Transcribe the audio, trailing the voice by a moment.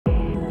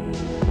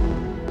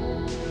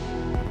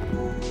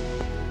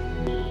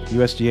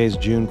USDA's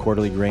June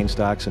quarterly grain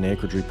stocks and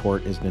acreage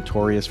report is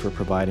notorious for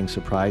providing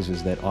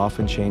surprises that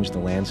often change the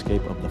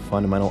landscape of the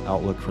fundamental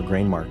outlook for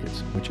grain markets,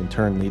 which in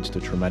turn leads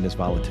to tremendous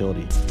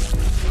volatility.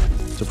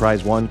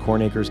 Surprise 1,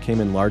 corn acres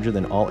came in larger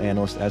than all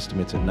analyst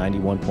estimates at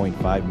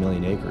 91.5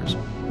 million acres,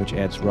 which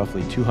adds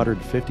roughly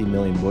 250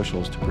 million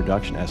bushels to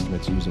production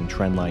estimates using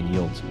trendline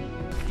yields.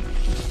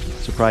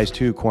 Surprise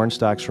 2, corn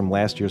stocks from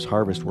last year's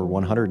harvest were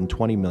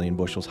 120 million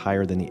bushels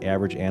higher than the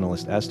average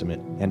analyst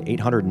estimate and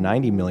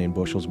 890 million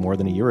bushels more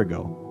than a year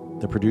ago.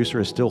 The producer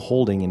is still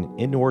holding an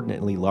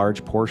inordinately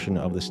large portion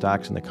of the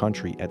stocks in the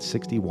country at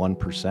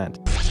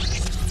 61%.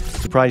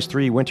 Surprise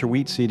 3, winter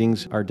wheat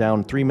seedings are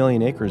down 3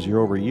 million acres year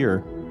over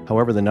year.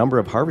 However, the number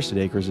of harvested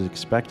acres is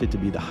expected to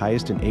be the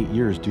highest in 8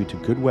 years due to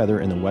good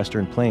weather in the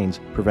western plains,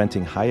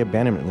 preventing high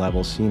abandonment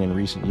levels seen in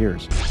recent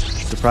years.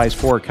 Surprise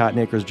 4, cotton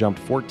acres jumped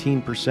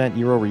 14%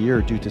 year over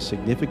year due to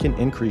significant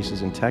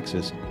increases in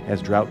Texas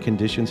as drought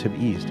conditions have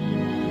eased.